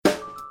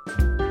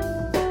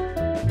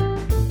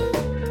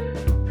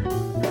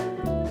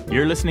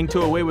You're listening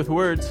to Away with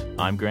Words.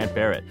 I'm Grant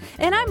Barrett.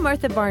 And I'm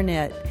Martha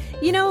Barnett.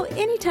 You know,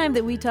 anytime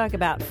that we talk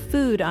about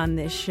food on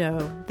this show,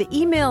 the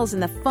emails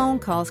and the phone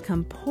calls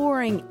come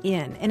pouring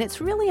in. And it's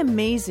really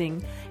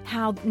amazing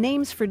how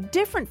names for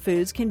different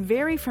foods can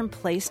vary from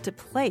place to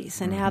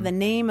place, and how the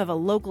name of a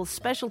local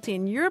specialty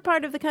in your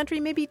part of the country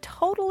may be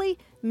totally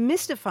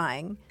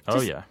mystifying.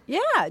 Yeah.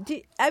 Yeah.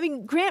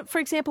 Grant, for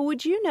example,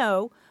 would you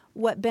know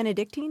what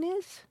Benedictine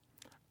is?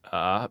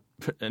 No,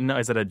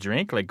 is it a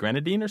drink like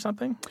grenadine or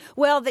something?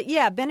 Well,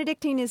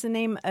 Benedictine is the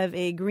name of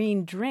a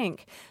green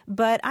drink.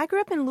 But I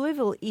grew up in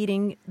Louisville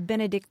eating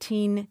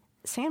Benedictine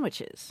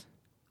sandwiches,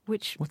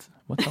 which... What's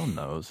on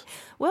those?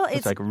 Well,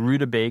 it's like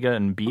rutabaga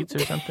and beets or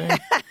something?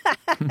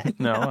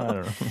 No, I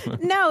don't know.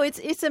 No,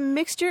 it's a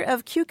mixture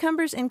of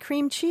cucumbers and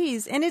cream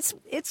cheese. And it's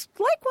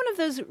like one of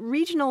those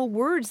regional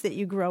words that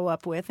you grow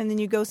up with, and then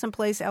you go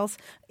someplace else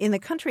in the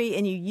country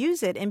and you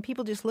use it, and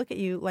people just look at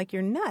you like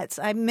you're nuts.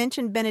 I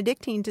mentioned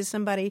Benedictine to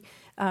somebody,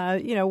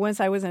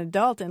 once I was an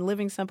adult and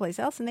living someplace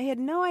else, and they had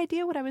no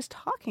idea what I was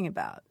talking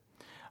about.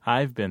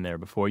 I've been there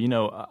before. You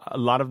know, a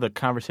lot of the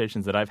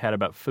conversations that I've had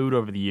about food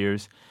over the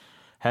years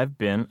have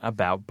been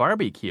about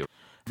barbecue.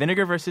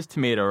 Vinegar versus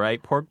tomato,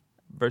 right? Pork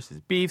versus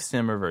beef,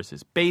 simmer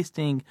versus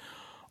basting,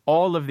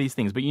 all of these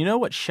things. But you know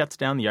what shuts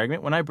down the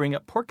argument? When I bring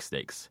up pork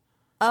steaks.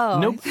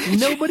 Oh.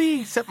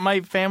 Nobody except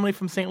my family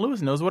from St.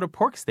 Louis knows what a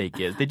pork steak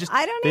is.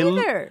 I don't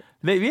either.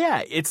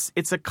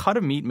 It's a cut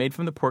of meat made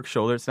from the pork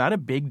shoulder. It's not a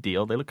big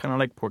deal. They look kind of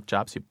like pork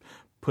chops. You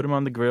put them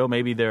on the grill.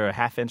 Maybe they're a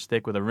half-inch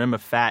thick with a rim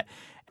of fat.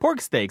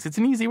 Pork steaks. It's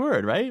an easy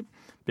word, right?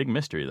 Big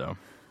mystery, though.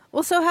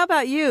 Well, so how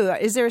about you?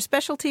 Is there a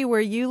specialty where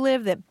you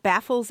live that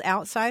baffles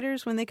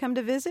outsiders when they come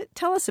to visit?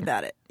 Tell us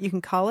about it. You can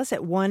call us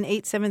at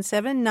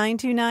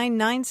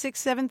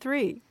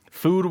 1-877-929-9673.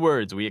 Food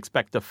words we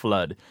expect a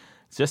flood.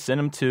 Just send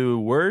them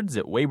to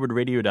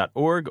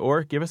words@waywardradio.org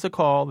or give us a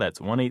call. That's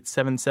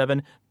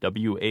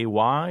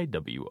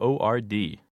 1-877-WAYWORD.